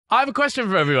I have a question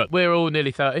for everyone. We're all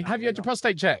nearly 30. Have you had your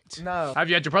prostate checked? No. Have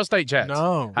you had your prostate checked?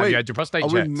 No. Have you had your prostate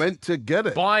checked? Are we meant to get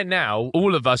it? By now,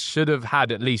 all of us should have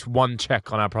had at least one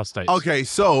check on our prostates. Okay,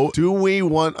 so do we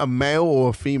want a male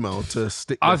or a female to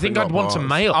stick? I think I'd want a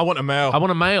male. I want a male. I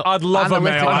want a male. I'd love a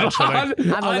male,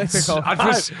 actually. Analytical.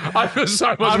 I feel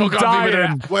so much more comfortable with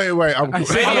it. Wait.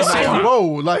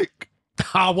 Whoa, like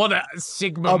I want a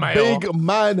Sigma a male. big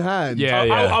man hand. Yeah.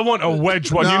 I want a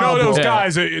wedge one. Nah, you know those bro.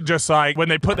 guys that just like, when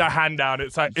they put their hand down,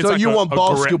 it's like, So you want a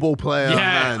basketball player Yeah,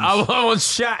 hands? I want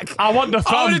Shaq. I want the I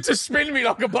thumb. want it to spin me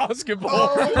like a basketball.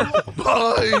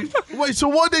 Oh, wait, so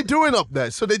what are they doing up there?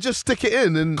 So they just stick it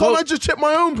in and can't I just check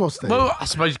my own prostate? Well, I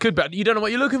suppose you could, but you don't know what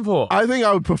you're looking for. I think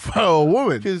I would prefer a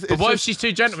woman. But what if she's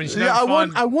too gentle and she Yeah, don't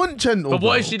find... I want gentle. But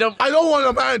what bro. if she don't... I don't want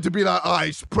a man to be like,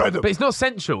 I spread them. But it's not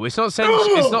sensual. It's not it's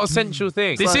not a sensual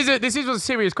thing. This is a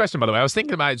serious question, by the way. I was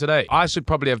thinking about it today. I should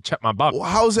probably have checked my bum.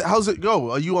 How's it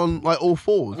go? Are you on like all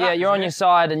fours? Yeah, you're on your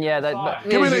side, and yeah.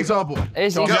 Give me an example.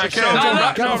 It's Show me how it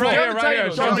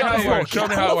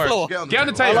works. Get on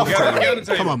the table.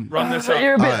 Come on. Run this up.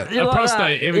 You're a bit. You're A like prostate.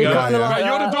 that. Here we go. You're kinda like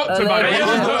You're the that. doctor, man. Yeah,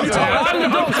 You're the doctor. I'm the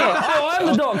doctor. Oh, I'm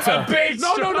the doctor. Big No.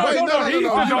 He's the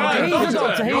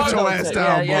doctor. He's the your ass doctor.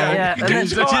 down, Yeah. bro. And then,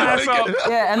 Get your ass up.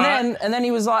 yeah, and then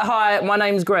he was like, "Hi, my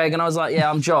name's Greg," and I was like, "Yeah,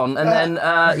 I'm John." And then,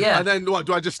 yeah. And then what?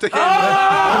 Do I just stick it in?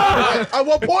 At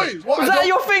what point? What? Was that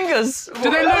your fingers? Do they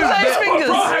Was lose? that his fingers?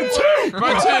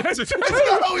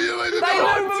 They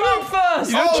lube them up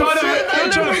first. You're trying to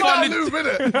find the... Bring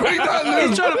that He's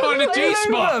lube. trying to find the They lube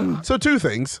G-spot. them. So two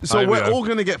things. So Here we we're go. all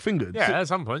gonna get fingered. Yeah, at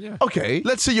some point, yeah. Okay,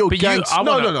 let's say you're But you- gangster. I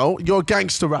wanna- No. You're a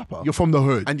gangster rapper. You're from the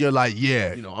hood, and you're like,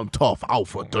 yeah, I'm tough,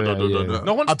 alpha.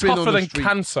 No one's I've been on tougher the than street.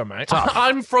 cancer, mate.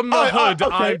 I'm from the hood.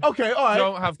 I Okay, all right.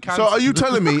 don't have cancer. So are you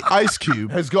telling me Ice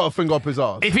Cube has got a finger up his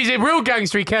ass? If he's a real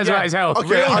gangster, he cares about his health. Okay,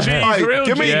 Real all G. right, real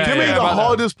give me G. the Yeah, about that.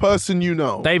 hardest person you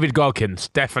know. David Goggins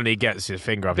definitely gets his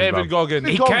finger up his David bum. Goggins.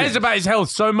 He cares about his health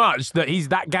so much that he's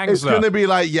that It's gangster. gonna be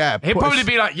like, yeah. He'll push. probably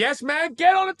be like, yes, man,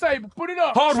 get on the table, put it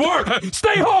up. Hard work.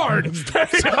 Stay hard.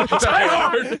 Stay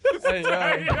hard.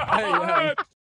 Hey, yo.